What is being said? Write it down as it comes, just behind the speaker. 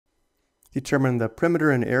determine the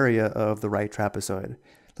perimeter and area of the right trapezoid.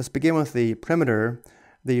 Let's begin with the perimeter.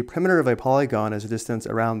 The perimeter of a polygon is a distance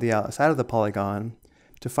around the outside of the polygon.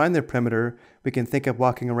 To find the perimeter, we can think of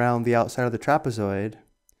walking around the outside of the trapezoid,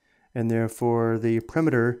 and therefore the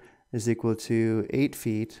perimeter is equal to 8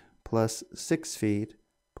 feet plus 6 feet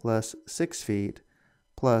plus 6 feet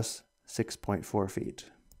plus 6.4 feet.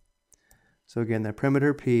 So again, the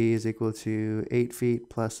perimeter P is equal to 8 feet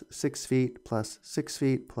plus 6 feet plus 6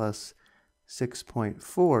 feet plus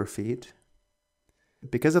 6.4 feet.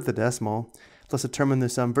 Because of the decimal, let's determine the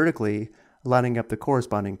sum vertically, lining up the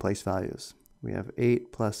corresponding place values. We have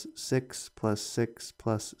 8 plus 6 plus 6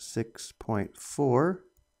 plus 6.4.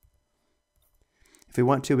 If we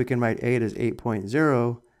want to, we can write 8 as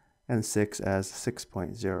 8.0 and 6 as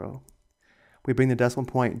 6.0. We bring the decimal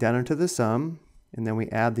point down into the sum, and then we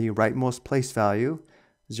add the rightmost place value.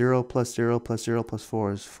 0 plus 0 plus 0 plus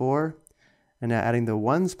 4 is 4. And now adding the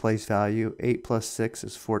ones place value, 8 plus 6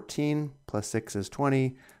 is 14, plus 6 is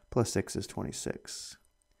 20, plus 6 is 26.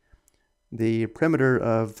 The perimeter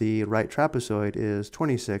of the right trapezoid is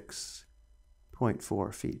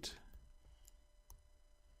 26.4 feet.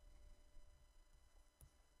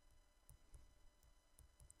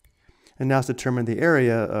 And now let's determine the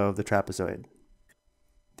area of the trapezoid.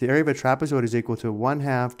 The area of a trapezoid is equal to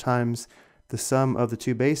 1/2 times the sum of the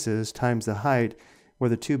two bases times the height, where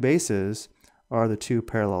the two bases are the two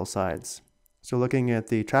parallel sides. So looking at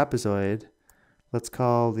the trapezoid, let's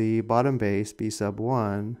call the bottom base B sub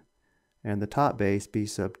 1 and the top base B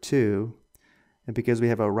sub 2. And because we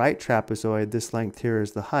have a right trapezoid, this length here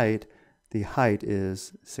is the height. The height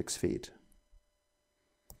is 6 feet.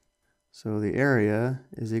 So the area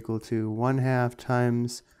is equal to 1/2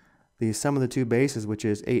 times the sum of the two bases, which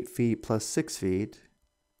is 8 feet plus 6 feet,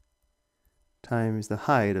 times the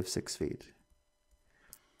height of 6 feet.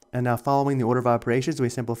 And now following the order of operations, we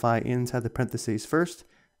simplify inside the parentheses first.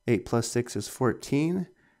 8 plus 6 is 14.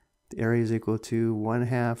 The area is equal to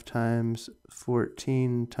 1/2 times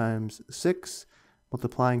 14 times 6.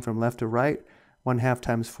 Multiplying from left to right, 1/2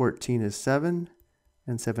 times 14 is 7,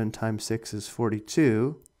 and 7 times 6 is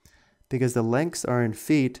 42. Because the lengths are in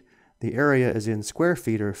feet, the area is in square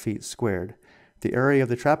feet or feet squared. The area of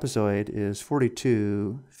the trapezoid is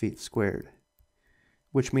 42 feet squared,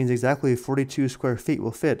 which means exactly 42 square feet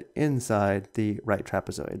will fit inside the right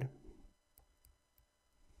trapezoid.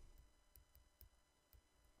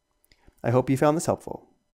 I hope you found this helpful.